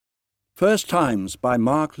First Times by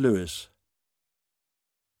Mark Lewis.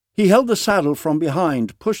 He held the saddle from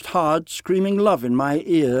behind, pushed hard, screaming love in my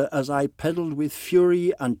ear as I pedalled with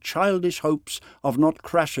fury and childish hopes of not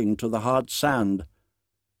crashing to the hard sand.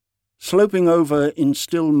 Sloping over in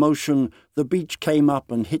still motion, the beach came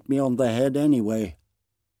up and hit me on the head anyway.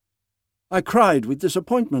 I cried with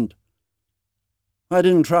disappointment. I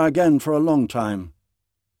didn't try again for a long time.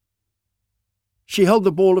 She held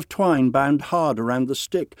the ball of twine bound hard around the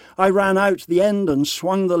stick. I ran out the end and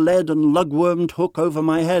swung the lead and lugwormed hook over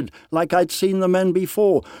my head, like I'd seen the men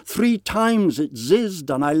before. 3 times it zizzed,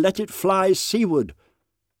 and I let it fly seaward.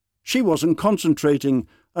 She wasn't concentrating,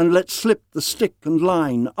 and let slip the stick and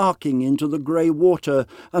line, arcing into the grey water,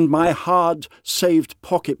 and my hard, saved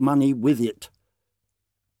pocket money with it.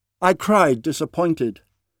 I cried, disappointed.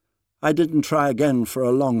 I didn't try again for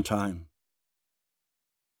a long time.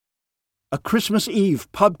 A Christmas Eve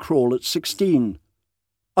pub crawl at 16.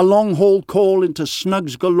 A long-haul call into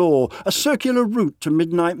snugs galore, a circular route to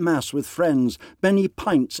midnight mass with friends, many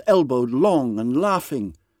pints elbowed long and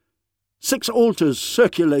laughing. 6 altars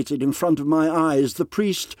circulated in front of my eyes, the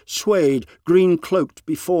priest swayed, green-cloaked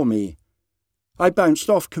before me. I bounced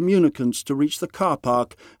off communicants to reach the car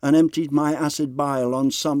park and emptied my acid bile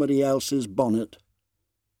on somebody else's bonnet.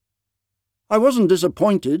 I wasn't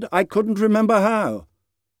disappointed, I couldn't remember how.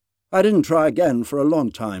 I didn't try again for a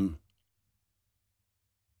long time.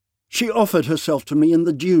 She offered herself to me in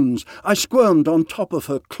the dunes. I squirmed on top of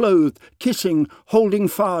her, clothed, kissing, holding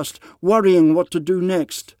fast, worrying what to do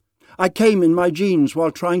next. I came in my jeans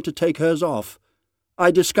while trying to take hers off. I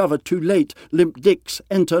discovered too late limp dicks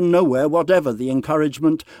enter nowhere, whatever the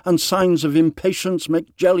encouragement, and signs of impatience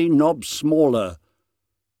make jelly knobs smaller.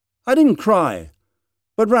 I didn't cry,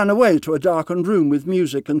 but ran away to a darkened room with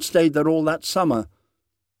music and stayed there all that summer.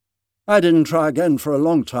 I didn't try again for a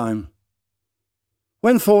long time.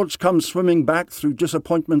 When thoughts come swimming back through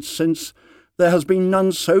disappointments since, there has been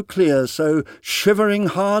none so clear, so shivering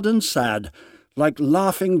hard and sad, like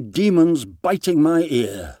laughing demons biting my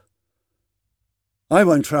ear. I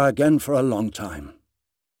won't try again for a long time.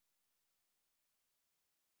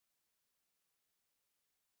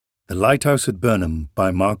 The Lighthouse at Burnham by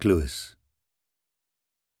Mark Lewis.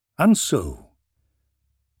 And so,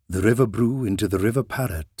 the river Brew into the river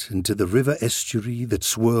Parrot, into the river estuary that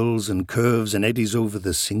swirls and curves and eddies over the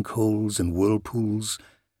sinkholes and whirlpools,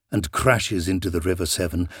 and crashes into the River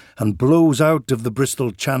Severn, and blows out of the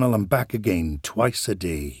Bristol Channel and back again twice a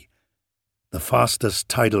day. The fastest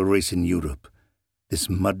tidal race in Europe, this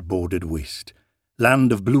mud-bordered waste,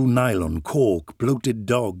 land of blue nylon, cork, bloated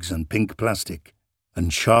dogs and pink plastic,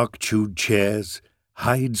 and shark-chewed chairs,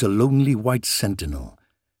 hides a lonely white sentinel,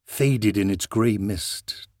 faded in its grey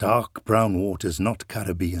mist, dark brown waters not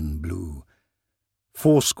Caribbean blue.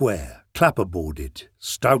 4 square, clapper-boarded,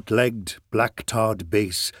 stout-legged, black-tarred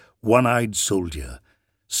base, one-eyed soldier,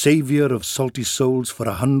 saviour of salty souls for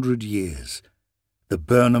 100 years. The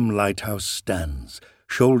Burnham Lighthouse stands,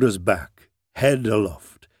 shoulders back, head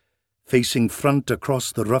aloft, facing front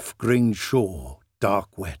across the rough-grained shore,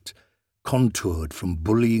 dark wet, contoured from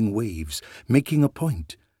bullying waves, making a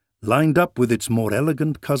point, lined up with its more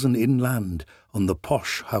elegant cousin inland on the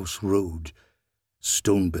posh house road.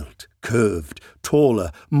 Stone-built, curved,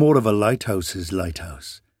 taller, more of a lighthouse's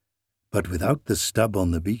lighthouse. But without the stub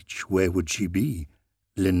on the beach, where would she be,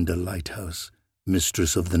 Linda Lighthouse,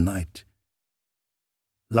 mistress of the night?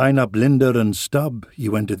 Line up Linda and Stubb,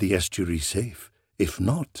 you enter the estuary safe. If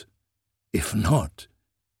not.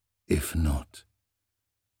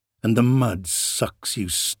 And the mud sucks you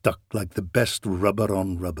stuck like the best rubber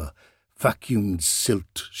on rubber, vacuumed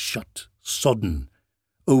silt, shut, sodden,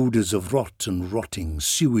 odours of rot and rotting,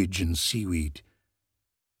 sewage and seaweed.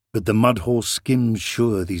 But the mud horse skims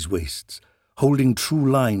sure these wastes, holding true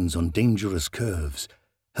lines on dangerous curves,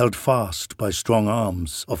 held fast by strong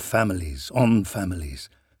arms of families, on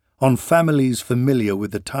families familiar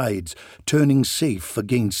with the tides, turning safe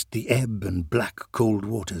against the ebb and black cold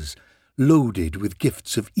waters, loaded with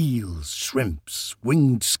gifts of eels, shrimps,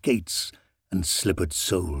 winged skates, and slippered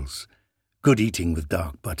soles, good eating with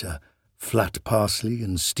dark butter, flat parsley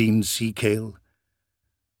and steamed sea kale.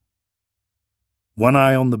 One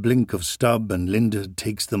eye on the blink of Stubb, and Linda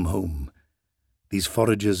takes them home, these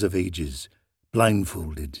foragers of ages,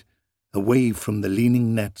 blindfolded, away from the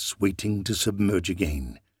leaning nets waiting to submerge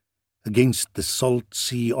again, against the salt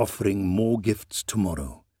sea offering more gifts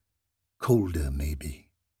tomorrow, colder maybe.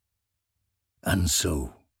 And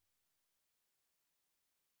so.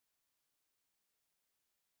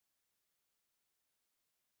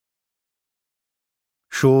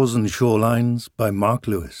 Shores and Shorelines by Mark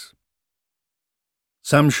Lewis.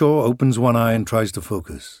 Sam Shaw opens one eye and tries to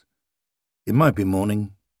focus. It might be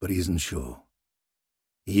morning, but he isn't sure.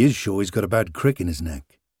 He is sure he's got a bad crick in his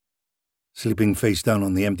neck. Sleeping face down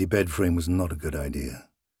on the empty bed frame was not a good idea.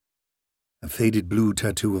 A faded blue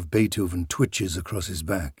tattoo of Beethoven twitches across his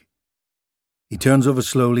back. He turns over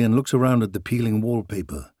slowly and looks around at the peeling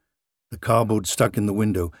wallpaper, the cardboard stuck in the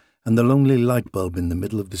window, and the lonely light bulb in the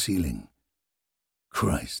middle of the ceiling.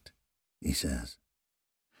 Christ, he says.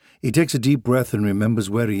 He takes a deep breath and remembers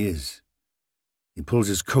where he is. He pulls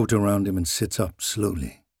his coat around him and sits up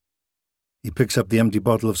slowly. He picks up the empty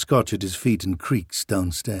bottle of scotch at his feet and creaks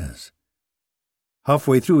downstairs.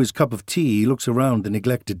 Halfway through his cup of tea, he looks around the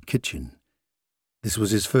neglected kitchen. This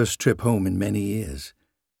was his first trip home in many years,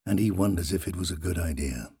 and he wonders if it was a good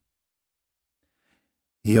idea.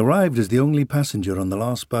 He arrived as the only passenger on the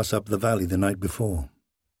last bus up the valley the night before.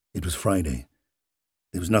 It was Friday.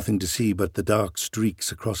 There was nothing to see but the dark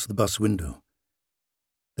streaks across the bus window.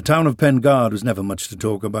 The town of Pengard was never much to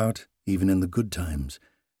talk about, even in the good times,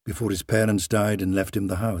 before his parents died and left him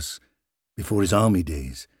the house, before his army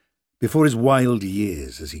days, before his wild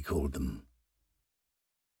years, as he called them.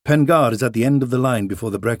 Pengard is at the end of the line before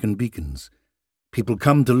the Brecon beacons. People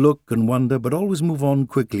come to look and wonder, but always move on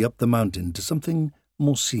quickly up the mountain to something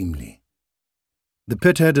more seemly. The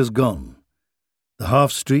pithead is gone. The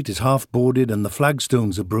half-street is half-boarded and the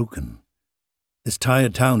flagstones are broken. This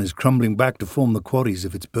tired town is crumbling back to form the quarries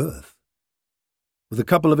of its birth. With a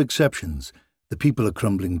couple of exceptions, the people are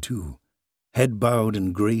crumbling too, head-bowed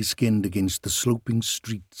and grey-skinned against the sloping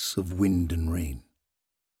streets of wind and rain.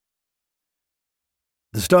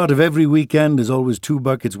 The start of every weekend is always 2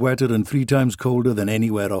 buckets wetter and 3 times colder than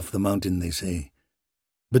anywhere off the mountain, they say.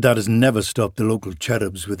 But that has never stopped the local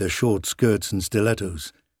cherubs with their short skirts and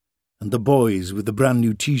stilettos, and the boys with the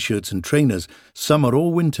brand-new T-shirts and trainers, summer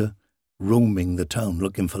or winter, roaming the town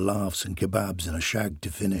looking for laughs and kebabs and a shag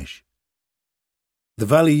to finish. The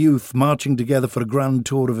valley youth marching together for a grand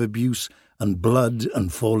tour of abuse and blood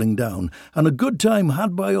and falling down, and a good time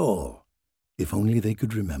had by all, if only they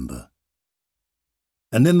could remember.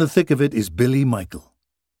 And in the thick of it is Billy Michael,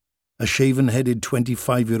 a shaven-headed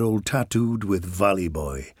 25-year-old tattooed with Valley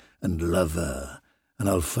Boy and Lover and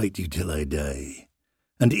I'll fight you till I die,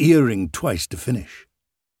 and earring twice to finish.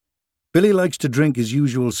 Billy likes to drink his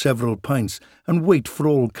usual several pints and wait for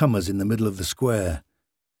all comers in the middle of the square.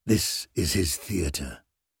 This is his theatre.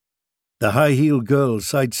 The high-heeled girls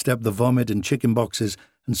sidestep the vomit and chicken boxes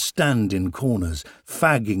and stand in corners,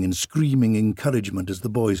 fagging and screaming encouragement as the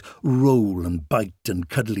boys roll and bite and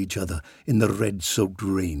cuddle each other in the red-soaked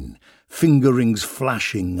rain, finger rings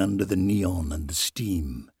flashing under the neon and the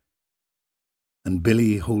steam. And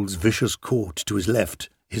Billy holds vicious court to his left,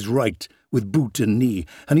 his right, with boot and knee,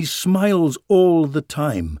 and he smiles all the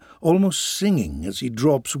time, almost singing as he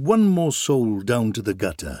drops one more soul down to the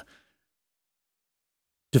gutter,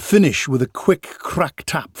 to finish with a quick crack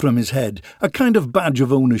tap from his head, a kind of badge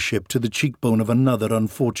of ownership to the cheekbone of another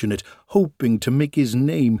unfortunate, hoping to make his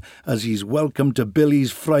name as he's welcome to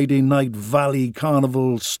Billy's Friday night Valley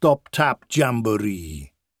Carnival stop-tap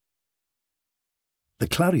jamboree. The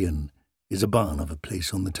Clarion is a barn of a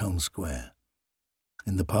place on the town square.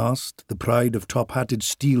 In the past, the pride of top-hatted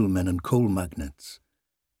steelmen and coal magnates.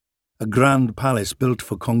 A grand palace built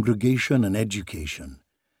for congregation and education.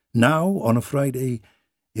 Now, on a Friday,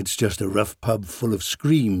 it's just a rough pub full of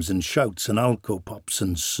screams and shouts and alco-pops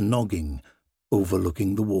and snogging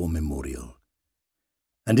overlooking the war memorial.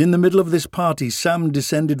 And in the middle of this party, Sam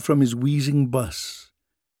descended from his wheezing bus.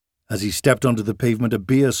 As he stepped onto the pavement, a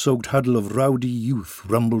beer-soaked huddle of rowdy youth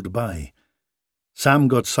rumbled by. Sam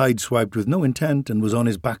got sideswiped with no intent and was on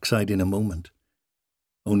his backside in a moment.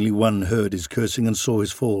 Only one heard his cursing and saw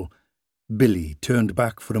his fall. Billy turned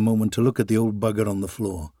back for a moment to look at the old bugger on the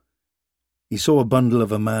floor. He saw a bundle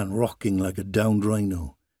of a man rocking like a downed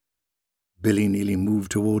rhino. Billy nearly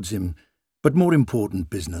moved towards him, but more important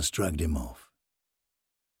business dragged him off.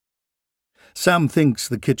 Sam thinks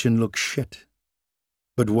the kitchen looks shit,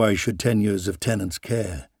 but why should 10 years of tenants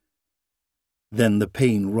care? Then the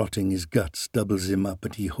pain rotting his guts doubles him up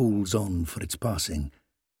and he holds on for its passing,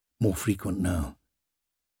 more frequent now.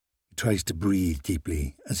 He tries to breathe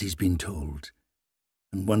deeply, as he's been told,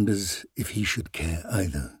 and wonders if he should care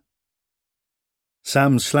either.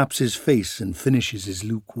 Sam slaps his face and finishes his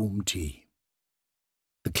lukewarm tea.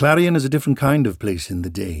 The Clarion is a different kind of place in the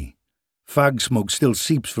day. Fag smoke still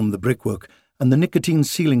seeps from the brickwork, and the nicotine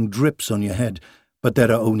ceiling drips on your head, but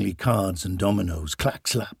there are only cards and dominoes,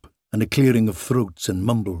 clack-slap, and a clearing of throats and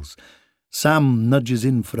mumbles. Sam nudges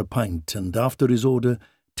in for a pint, and after his order,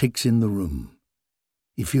 takes in the room.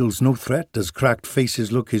 He feels no threat as cracked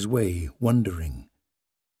faces look his way, wondering.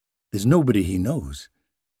 There's nobody he knows,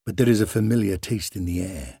 but there is a familiar taste in the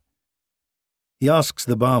air. He asks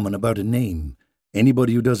the barman about a name,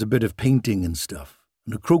 anybody who does a bit of painting and stuff,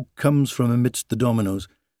 and a croak comes from amidst the dominoes.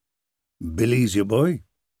 "Billy's your boy?"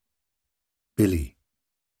 "Billy."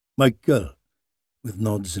 "Michael," with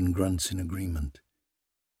nods and grunts in agreement.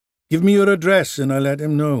 "Give me your address and I'll let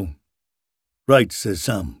him know." "Right," says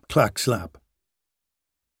Sam, clack slap.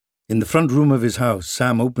 In the front room of his house,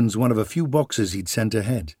 Sam opens one of a few boxes he'd sent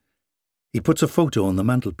ahead. He puts a photo on the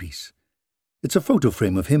mantelpiece. It's a photo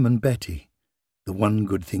frame of him and Betty, the one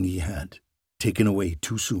good thing he had, taken away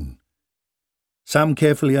too soon. Sam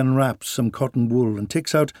carefully unwraps some cotton wool and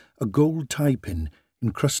takes out a gold tie pin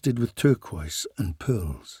encrusted with turquoise and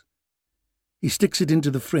pearls. He sticks it into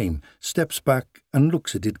the frame, steps back and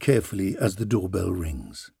looks at it carefully as the doorbell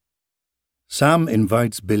rings. Sam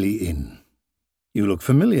invites Billy in. "You look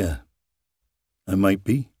familiar." "I might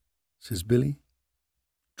be," says Billy.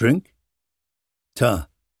 "Drink?" "Ta."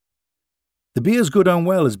 The beers go down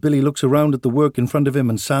well as Billy looks around at the work in front of him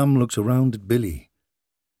and Sam looks around at Billy.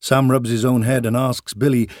 Sam rubs his own head and asks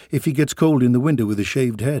Billy if he gets cold in the winter with a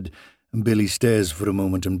shaved head, and Billy stares for a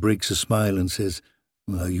moment and breaks a smile and says,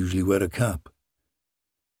 "Well, I usually wear a cap."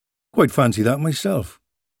 "Quite fancy that myself.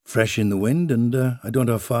 Fresh in the wind and I don't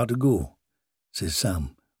have far to go," says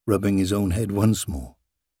Sam, rubbing his own head once more.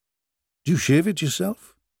 "Do you shave it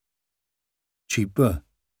yourself?" "Cheaper,"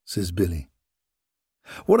 says Billy.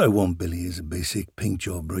 "What I want, Billy, is a basic paint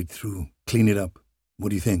job right through. Clean it up. What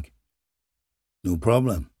do you think?" "No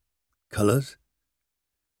problem. Colours?"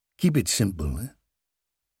 "Keep it simple, eh?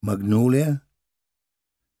 Magnolia?"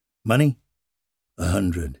 "Money?"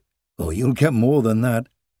 100. "Oh, you'll get more than that.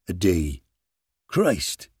 A day."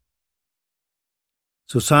 "Christ!"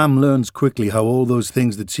 So Sam learns quickly how all those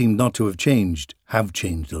things that seemed not to have changed have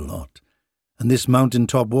changed a lot. And this mountain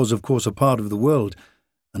top was, of course, a part of the world,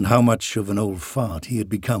 and how much of an old fart he had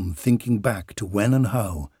become thinking back to when and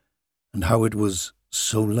how it was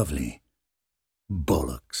so lovely.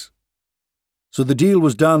 Bollocks. So the deal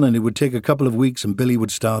was done and it would take a couple of weeks and Billy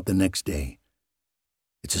would start the next day.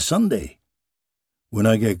 "It's a Sunday." "When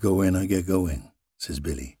I get going, says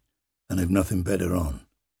Billy, "and I've nothing better on."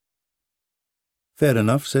 "Fair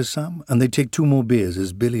enough," says Sam, and they take 2 more beers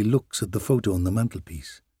as Billy looks at the photo on the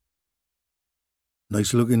mantelpiece.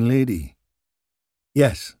 "Nice-looking lady."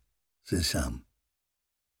 "Yes," says Sam.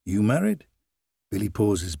 "You married?" Billy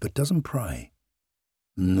pauses but doesn't pry.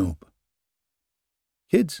 "Nope."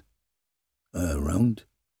 "Kids?" Around."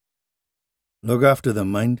 "Look after them,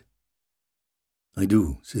 mind." "I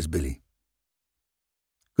do," says Billy.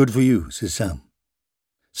 "Good for you," says Sam.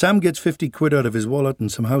 Sam gets 50 quid out of his wallet and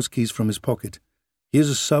some house keys from his pocket. "Here's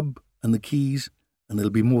a sub and the keys, and there'll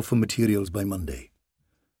be more for materials by Monday."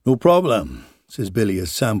 "No problem," says Billy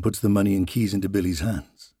as Sam puts the money and keys into Billy's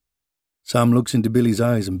hands. Sam looks into Billy's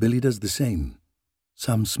eyes and Billy does the same.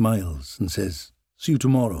 Sam smiles and says, "See you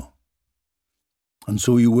tomorrow." "And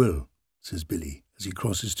so you will," says Billy as he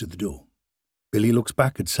crosses to the door. Billy looks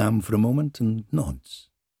back at Sam for a moment and nods.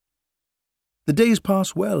 The days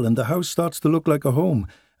pass well and the house starts to look like a home,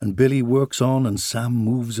 and Billy works on and Sam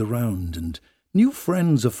moves around, and new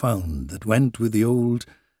friends are found that went with the old,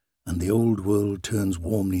 and the old world turns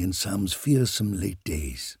warmly in Sam's fearsome late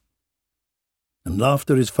days. And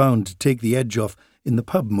laughter is found to take the edge off in the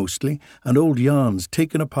pub mostly, and old yarns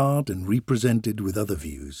taken apart and represented with other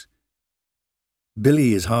views.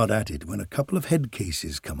 Billy is hard at it when a couple of head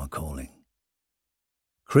cases come a-calling.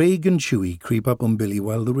 Craig and Chewy creep up on Billy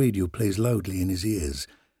while the radio plays loudly in his ears,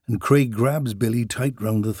 and Craig grabs Billy tight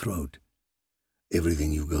round the throat.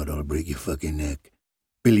 "Everything you've got, I'll break your fucking neck."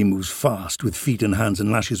 Billy moves fast with feet and hands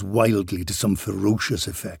and lashes wildly to some ferocious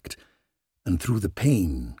effect. And through the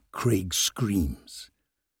pain, Craig screams.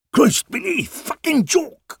 "Christ, Billy, fucking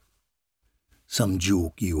joke!" "Some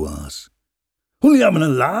joke, you ass." "Only having a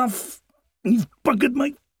laugh. You've buggered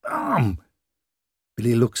my arm."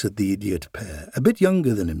 Billy looks at the idiot pair, a bit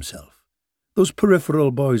younger than himself. Those peripheral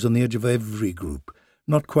boys on the edge of every group,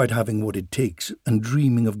 not quite having what it takes and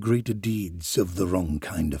dreaming of greater deeds of the wrong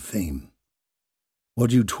kind of fame. "What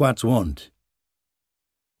do you twats want?"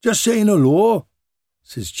 "Just saying hello,"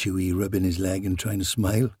 says Chewy, rubbing his leg and trying to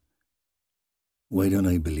smile. "Why don't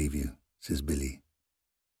I believe you?" says Billy.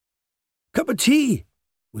 "Cup of tea,"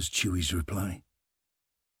 was Chewy's reply.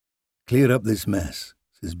 "Clear up this mess,"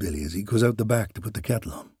 says Billy as he goes out the back to put the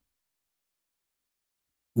kettle on.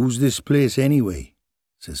 "Who's this place anyway?"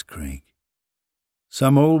 says Craig.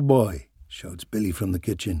 "Some old boy," shouts Billy from the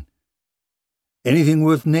kitchen. "Anything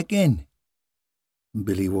worth nicking?"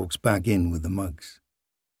 Billy walks back in with the mugs.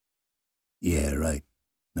 "Yeah, right.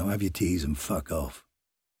 Now have your teas and fuck off."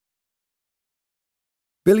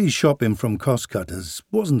 Billy's shopping from Cost Cutters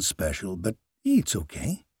wasn't special, but he eats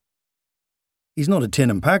okay. He's not a tin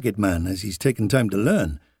and packet man, as he's taken time to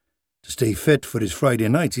learn. To stay fit for his Friday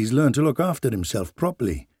nights, he's learned to look after himself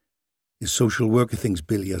properly. His social worker thinks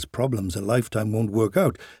Billy has problems a lifetime won't work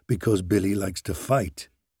out because Billy likes to fight.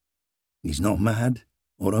 He's not mad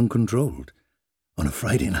or uncontrolled. On a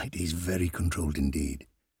Friday night, he's very controlled indeed.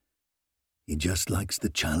 He just likes the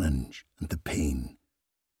challenge and the pain.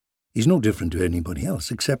 He's no different to anybody else,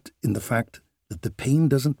 except in the fact that the pain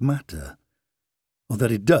doesn't matter. Or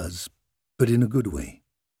that it does, but in a good way.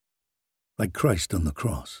 Like Christ on the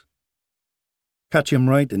cross. Catch him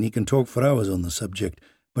right and he can talk for hours on the subject,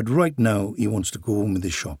 but right now he wants to go home with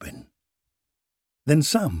his shopping. Then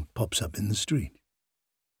Sam pops up in the street.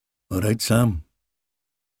 "All right, Sam."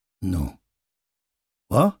 "No."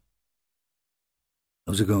 "What?"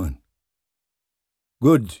 "How's it going?"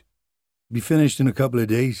 "Good. Be finished in a couple of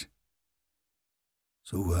days."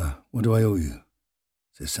 "So, what do I owe you?"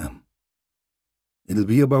 says Sam. "It'll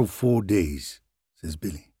be about 4 days," says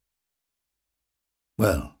Billy.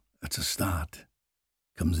 "Well, that's a start,"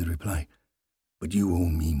 comes the reply. "But you owe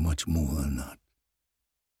me much more than that."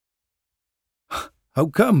 "How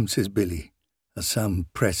come?" says Billy, as Sam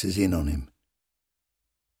presses in on him.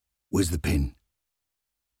 "Where's the pin?"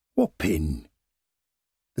 "What pin?"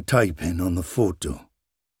 "The tie pin on the photo."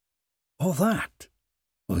 "Oh, that?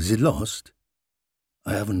 Well, is it lost?"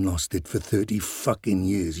 "I haven't lost it for 30 fucking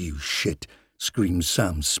years, you shit," screams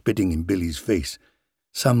Sam, spitting in Billy's face.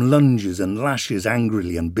 Sam lunges and lashes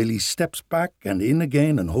angrily, and Billy steps back and in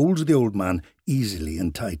again and holds the old man easily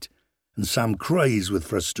and tight. And Sam cries with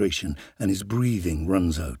frustration, and his breathing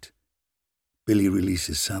runs out. Billy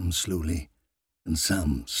releases Sam slowly, and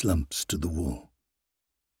Sam slumps to the wall.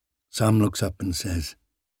 Sam looks up and says,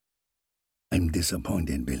 "I'm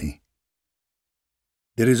disappointed, Billy."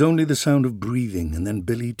 There is only the sound of breathing, and then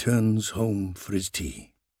Billy turns home for his tea.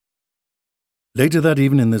 Later that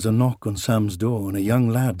evening there's a knock on Sam's door, and a young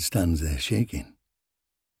lad stands there shaking.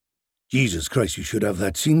 "Jesus Christ, you should have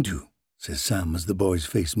that seen to," says Sam as the boy's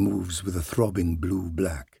face moves with a throbbing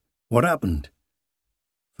blue-black. "What happened?"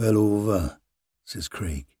 "Fell over," says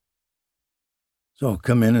Craig. "So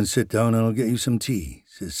come in and sit down and I'll get you some tea,"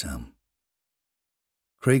 says Sam.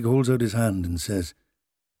 Craig holds out his hand and says,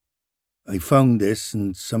 "I found this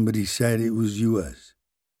and somebody said it was yours."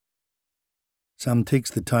 Sam takes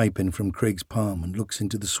the tie pin from Craig's palm and looks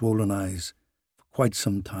into the swollen eyes for quite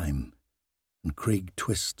some time, and Craig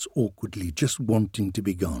twists awkwardly, just wanting to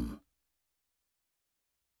be gone.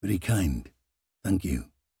 "Very kind, thank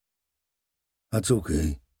you." "That's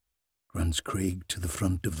okay," grunts Craig to the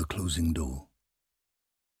front of the closing door.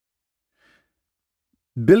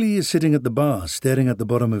 Billy is sitting at the bar, staring at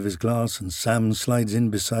the bottom of his glass, and Sam slides in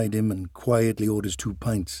beside him and quietly orders 2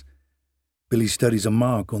 pints. Billy studies a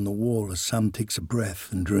mark on the wall as Sam takes a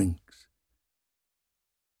breath and drinks.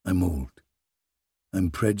 "I'm old,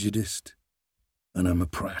 I'm prejudiced, and I'm a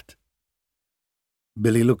prat."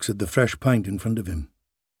 Billy looks at the fresh pint in front of him.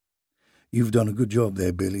 "You've done a good job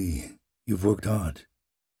there, Billy. You've worked hard.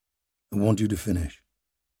 I want you to finish."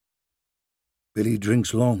 Billy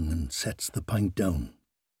drinks long and sets the pint down.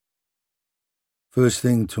 "First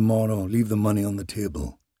thing tomorrow, leave the money on the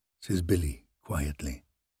table," says Billy quietly.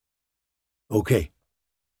 "Okay.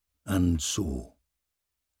 And so,"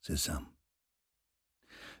 says Sam.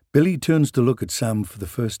 Billy turns to look at Sam for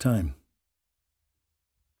the first time.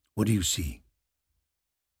 "What do you see?"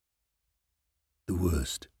 "The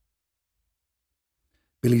worst."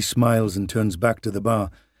 Billy smiles and turns back to the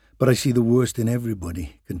bar. "But I see the worst in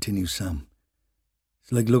everybody," continues Sam.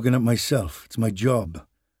 "It's like looking at myself. It's my job.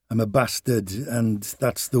 I'm a bastard, and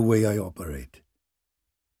that's the way I operate.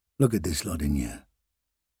 Look at this lot in here.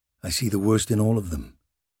 I see the worst in all of them."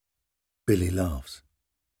 Billy laughs.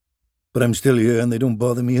 "But I'm still here and they don't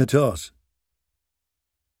bother me a toss."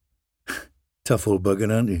 "Tough old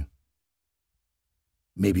bugger, aren't you?"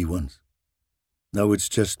 "Maybe once. Now it's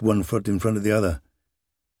just one foot in front of the other.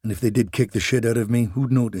 And if they did kick the shit out of me,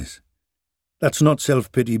 who'd notice? That's not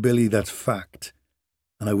self-pity, Billy, that's fact.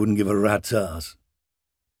 And I wouldn't give a rat's ass."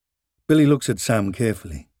 Billy looks at Sam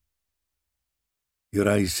carefully. "Your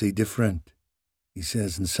eyes say different," he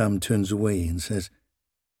says, and Sam turns away and says,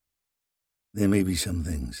 "There may be some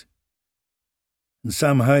things." And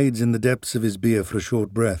Sam hides in the depths of his beer for a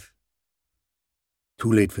short breath.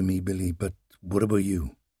 "Too late for me, Billy, but what about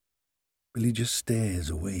you?" Billy just stares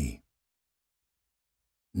away.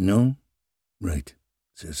 "No? Right,"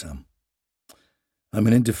 says Sam. "I'm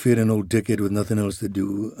an interfering old dickhead with nothing else to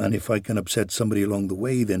do, and if I can upset somebody along the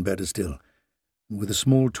way, then better still." And with a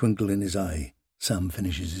small twinkle in his eye, Sam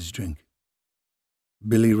finishes his drink.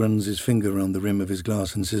 Billy runs his finger around the rim of his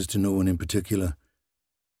glass and says to no one in particular,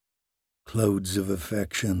 "Clouds of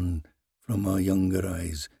affection from our younger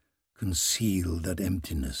eyes, conceal that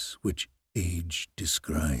emptiness which age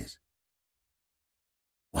descries.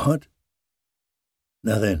 What?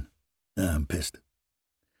 Now then, I'm pissed.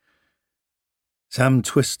 Sam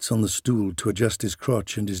twists on the stool to adjust his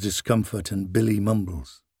crotch and his discomfort, and Billy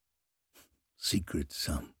mumbles. Secrets,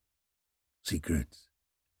 Sam. Secrets.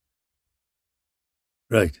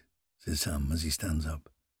 Right, says Sam as he stands up.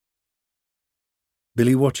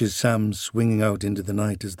 Billy watches Sam swinging out into the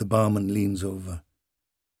night as the barman leans over.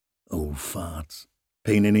 Old farts.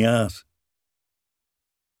 Pain in the arse.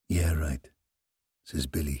 Yeah, right, says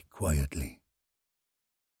Billy quietly.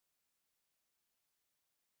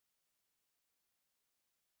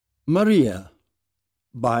 Maria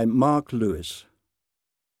by Mark Lewis.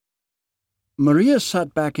 Maria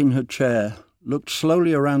sat back in her chair, looked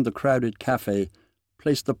slowly around the crowded cafe,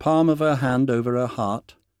 placed the palm of her hand over her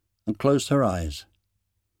heart, and closed her eyes.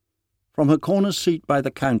 From her corner seat by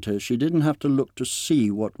the counter, she didn't have to look to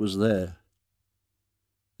see what was there.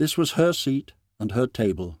 This was her seat and her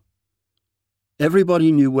table.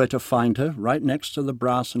 Everybody knew where to find her, right next to the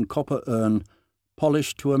brass and copper urn,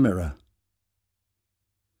 polished to a mirror.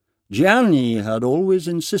 Gianni had always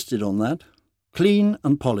insisted on that, clean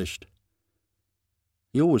and polished.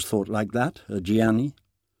 He always thought like that, a Gianni,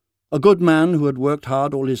 a good man who had worked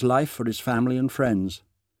hard all his life for his family and friends.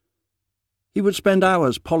 He would spend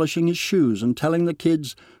hours polishing his shoes and telling the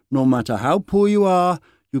kids, no matter how poor you are,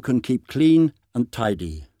 you can keep clean and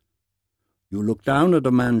tidy. You look down at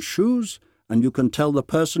a man's shoes and you can tell the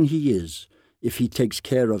person he is. If he takes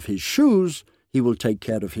care of his shoes, he will take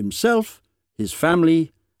care of himself, his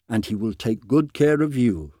family, and he will take good care of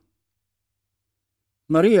you.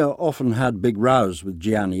 Maria often had big rows with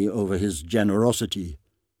Gianni over his generosity.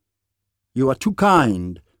 You are too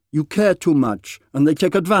kind, you care too much, and they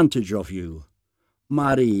take advantage of you.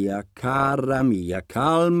 Maria, cara mia,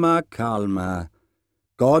 calma, calma.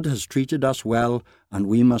 God has treated us well, and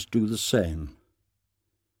we must do the same.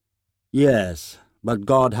 Yes, but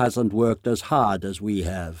God hasn't worked as hard as we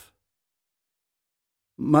have.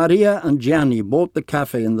 Maria and Gianni bought the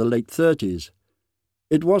cafe in the late 30s.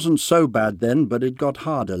 It wasn't so bad then, but it got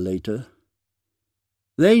harder later.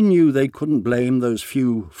 They knew they couldn't blame those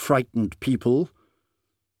few frightened people,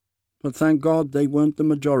 but thank God they weren't the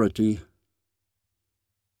majority.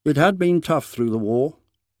 It had been tough through the war.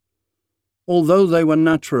 Although they were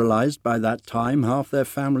naturalized by that time, half their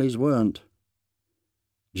families weren't.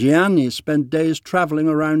 Gianni spent days travelling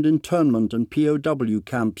around internment and POW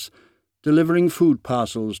camps, delivering food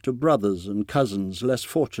parcels to brothers and cousins less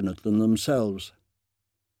fortunate than themselves.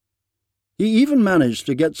 He even managed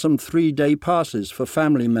to get some 3-day passes for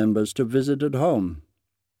family members to visit at home.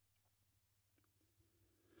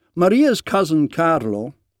 Maria's cousin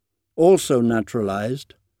Carlo, also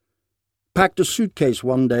naturalized, packed a suitcase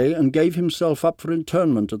one day and gave himself up for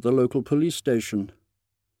internment at the local police station.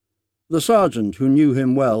 The sergeant, who knew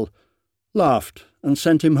him well, laughed and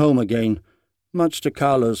sent him home again, much to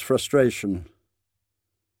Carlo's frustration.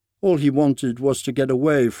 All he wanted was to get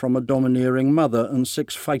away from a domineering mother and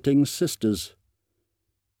 6 fighting sisters.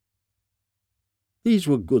 These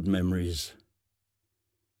were good memories.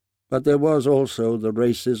 But there was also the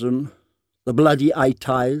racism, the bloody eye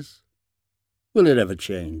ties. Will it ever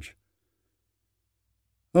change?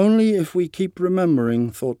 Only if we keep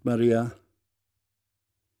remembering, thought Maria.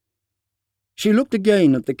 She looked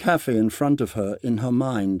again at the cafe in front of her in her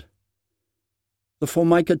mind. The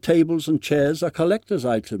Formica tables and chairs are collector's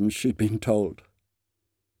items, she'd been told.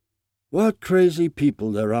 What crazy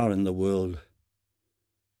people there are in the world.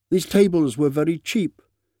 These tables were very cheap,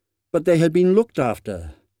 but they had been looked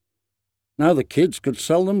after. Now the kids could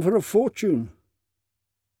sell them for a fortune.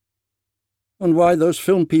 And why those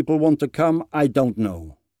film people want to come, I don't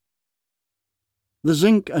know. The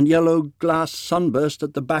zinc and yellow glass sunburst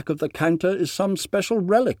at the back of the counter is some special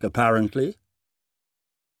relic, apparently.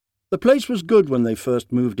 The place was good when they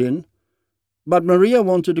first moved in, but Maria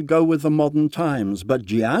wanted to go with the modern times. But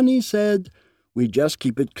Gianni said, we just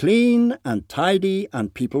keep it clean and tidy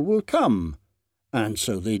and people will come. And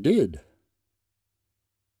so they did.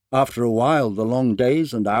 After a while, the long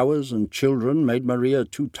days and hours and children made Maria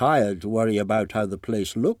too tired to worry about how the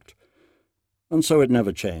place looked, and so it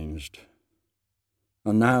never changed.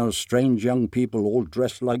 And now strange young people all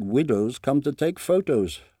dressed like widows come to take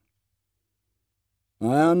photos.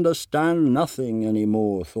 I understand nothing any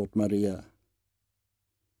more, thought Maria.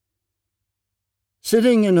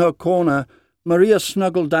 Sitting in her corner, Maria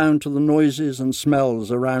snuggled down to the noises and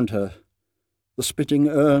smells around her. The spitting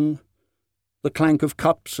urn, the clank of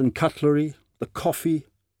cups and cutlery, the coffee,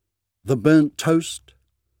 the burnt toast,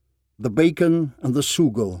 the bacon and the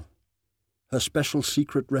sugo. her special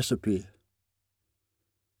secret recipe.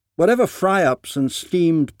 Whatever fry-ups and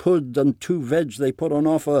steamed pud and 2 veg they put on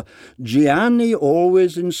offer, Gianni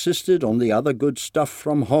always insisted on the other good stuff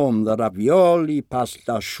from home, the ravioli,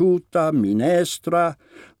 pasta asciutta, minestra,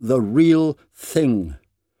 the real thing.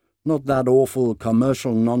 Not that awful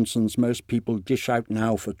commercial nonsense most people dish out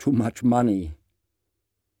now for too much money.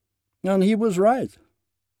 And he was right.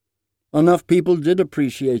 Enough people did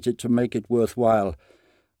appreciate it to make it worthwhile,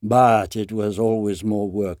 but it was always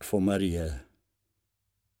more work for Maria.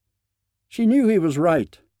 She knew he was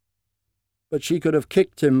right, but she could have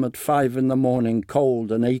kicked him at 5 a.m, cold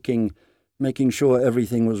and aching, making sure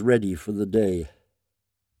everything was ready for the day.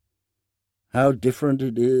 How different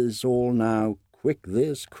it is all now. Quick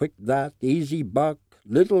this, quick that, easy buck,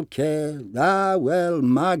 little care, well,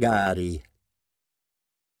 magari.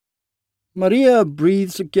 Maria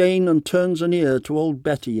breathes again and turns an ear to old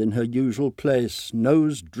Betty in her usual place,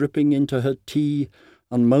 nose dripping into her tea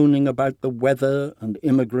and moaning about the weather and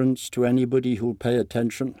immigrants to anybody who'll pay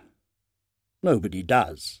attention. Nobody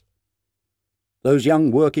does. Those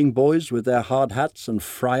young working boys with their hard hats and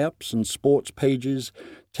fry-ups and sports pages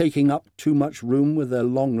taking up too much room with their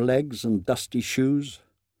long legs and dusty shoes.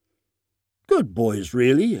 Good boys,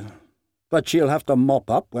 really, but she'll have to mop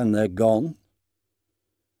up when they're gone.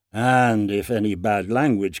 And if any bad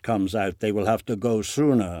language comes out, they will have to go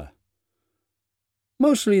sooner.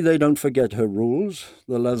 Mostly they don't forget her rules.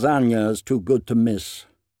 The lasagna is too good to miss.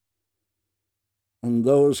 And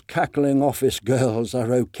those cackling office girls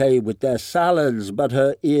are okay with their salads, but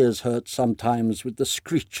her ears hurt sometimes with the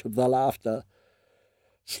screech of the laughter.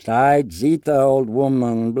 Stai zita, old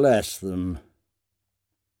woman, bless them.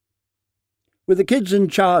 With the kids in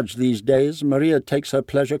charge these days, Maria takes her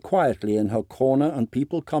pleasure quietly in her corner and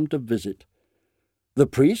people come to visit. The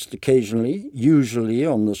priest occasionally, usually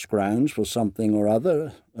on the scrounge for something or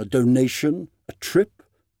other, a donation, a trip,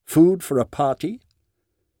 food for a party.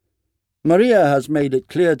 Maria has made it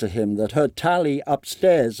clear to him that her tally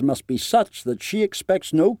upstairs must be such that she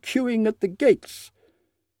expects no queuing at the gates.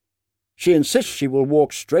 She insists she will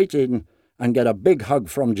walk straight in and get a big hug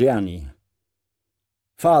from Gianni.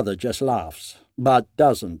 Father just laughs, but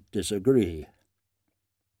doesn't disagree.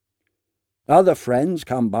 Other friends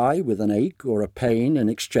come by with an ache or a pain in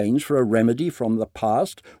exchange for a remedy from the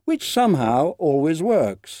past, which somehow always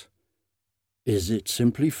works. Is it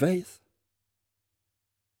simply faith?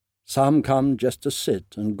 Some come just to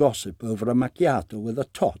sit and gossip over a macchiato with a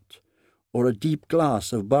tot, or a deep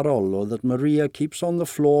glass of Barolo that Maria keeps on the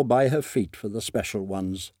floor by her feet for the special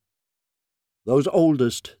ones. Those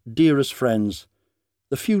oldest, dearest friends,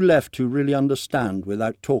 the few left who really understand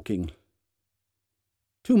without talking.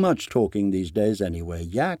 Too much talking these days anyway.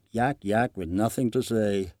 Yak, yak, yak with nothing to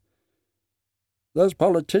say. Those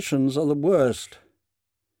politicians are the worst.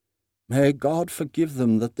 May God forgive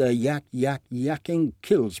them that their yak, yak, yakking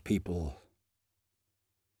kills people.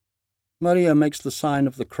 Maria makes the sign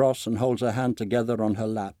of the cross and holds her hand together on her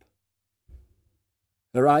lap.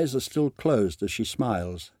 Her eyes are still closed as she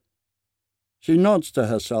smiles. She nods to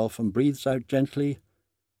herself and breathes out gently,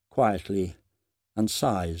 quietly, and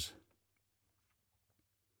sighs.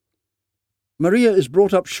 Maria is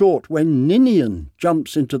brought up short when Ninian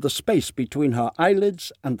jumps into the space between her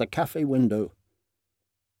eyelids and the cafe window.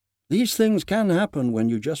 These things can happen when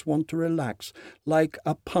you just want to relax, like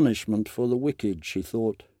a punishment for the wicked, she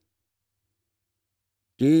thought.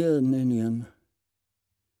 Dear Ninian.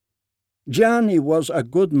 Gianni was a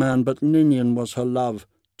good man, but Ninian was her love.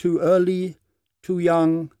 Too early, too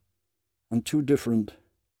young, and too different.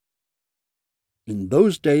 In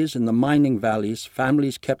those days in the mining valleys,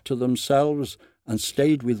 families kept to themselves and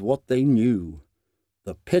stayed with what they knew: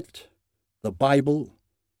 the pit, the Bible,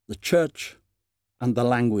 the church, and the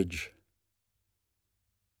language.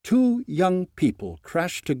 Two young people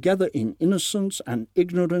crashed together in innocence and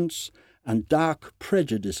ignorance, and dark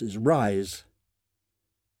prejudices rise.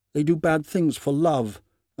 They do bad things for love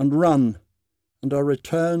and run, and are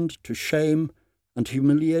returned to shame and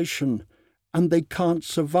humiliation, and they can't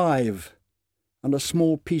survive, and a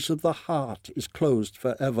small piece of the heart is closed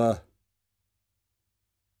forever.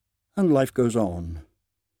 And life goes on.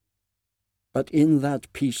 But in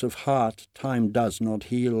that piece of heart time does not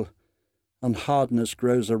heal, and hardness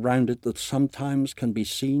grows around it that sometimes can be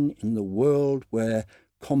seen in the world where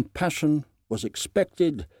compassion was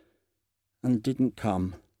expected and didn't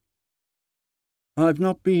come. I've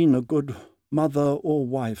not been a good mother or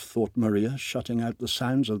wife, thought Maria, shutting out the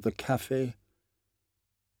sounds of the cafe.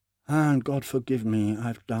 And God forgive me,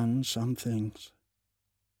 I've done some things.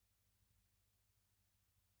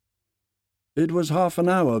 It was half an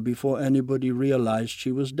hour before anybody realized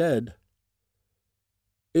she was dead.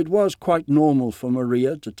 It was quite normal for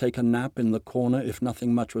Maria to take a nap in the corner if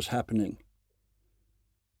nothing much was happening.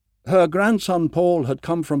 Her grandson Paul had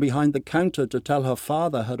come from behind the counter to tell her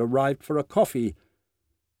father had arrived for a coffee.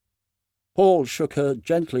 Paul shook her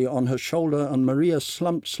gently on her shoulder, and Maria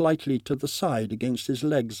slumped slightly to the side against his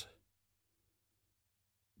legs.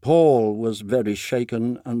 Paul was very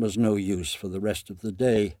shaken and was no use for the rest of the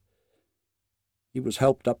day. He was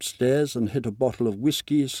helped upstairs and hit a bottle of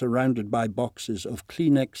whiskey surrounded by boxes of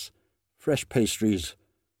Kleenex, fresh pastries,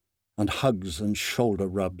 and hugs and shoulder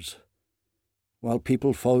rubs, while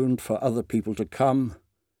people phoned for other people to come,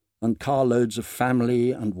 and carloads of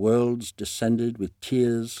family and worlds descended with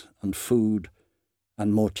tears and food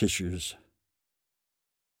and more tissues.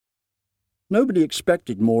 Nobody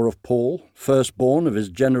expected more of Paul, firstborn of his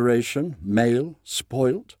generation, male,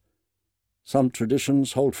 spoilt. Some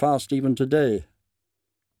traditions hold fast even today.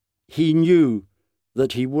 He knew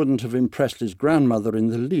that he wouldn't have impressed his grandmother in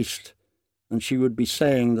the least, and she would be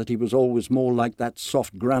saying that he was always more like that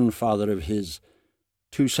soft grandfather of his,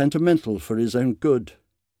 too sentimental for his own good.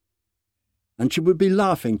 And she would be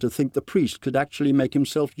laughing to think the priest could actually make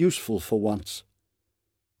himself useful for once.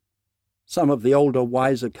 Some of the older,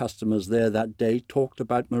 wiser customers there that day talked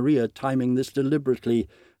about Maria timing this deliberately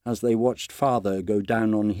as they watched Father go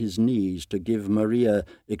down on his knees to give Maria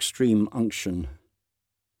extreme unction.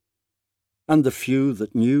 And the few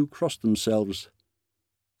that knew crossed themselves,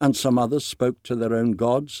 and some others spoke to their own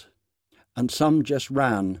gods, and some just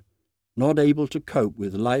ran, not able to cope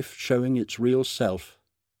with life showing its real self.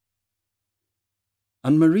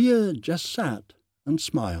 And Maria just sat and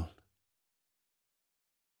smiled.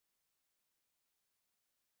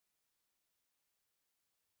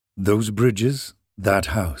 Those Bridges, That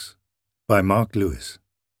House, by Mark Lewis.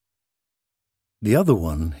 The other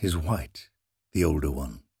one is white, the older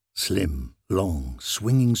one, slim, long,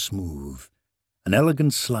 swinging smooth, an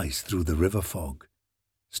elegant slice through the river fog,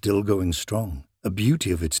 still going strong, a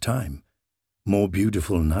beauty of its time, more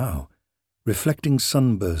beautiful now, reflecting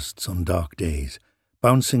sunbursts on dark days,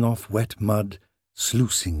 bouncing off wet mud,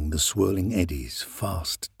 sluicing the swirling eddies,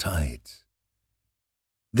 fast tides.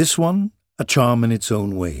 This one, a charm in its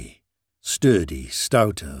own way, sturdy,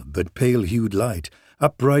 stouter, but pale-hued light,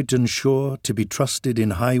 upright and sure, to be trusted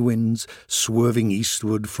in high winds, swerving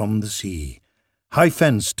eastward from the sea. High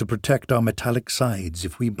fence to protect our metallic sides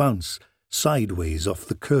if we bounce sideways off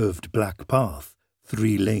the curved black path,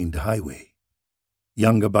 3-laned highway.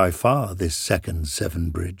 Younger by far, this second Severn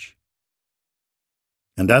Bridge.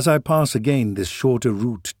 And as I pass again this shorter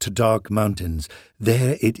route to dark mountains,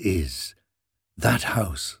 there it is, that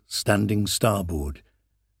house standing starboard,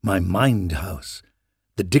 my mind house,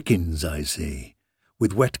 the Dickens, I say,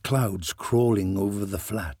 with wet clouds crawling over the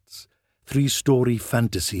flats, 3-story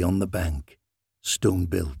fantasy on the bank,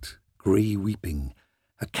 stone-built, grey weeping,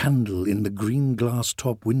 a candle in the green glass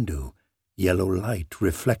top window, yellow light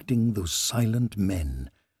reflecting those silent men,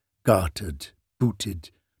 gartered, booted,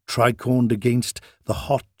 tricorned against the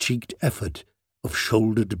hot-cheeked effort of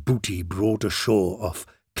shouldered booty brought ashore off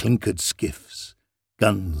clinkered skiffs,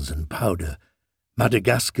 guns and powder,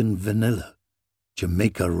 Madagascan vanilla,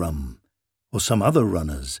 Jamaica rum, or some other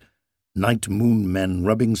runners, night moon men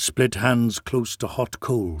rubbing split hands close to hot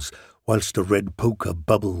coals whilst a red poker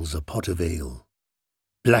bubbles a pot of ale.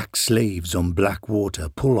 Black slaves on black water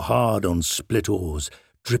pull hard on split oars,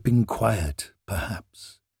 dripping quiet,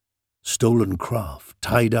 perhaps. Stolen craft,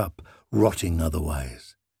 tied up, rotting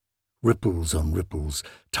otherwise. Ripples on ripples,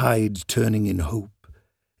 tides turning in hope,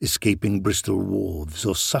 escaping Bristol wharves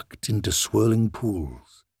or sucked into swirling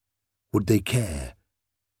pools. Would they care?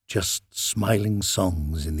 Just smiling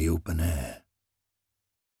songs in the open air.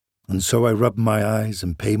 And so I rub my eyes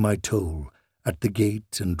and pay my toll at the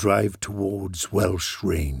gate and drive towards Welsh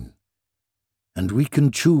rain. And we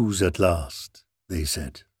can choose at last, they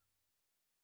said.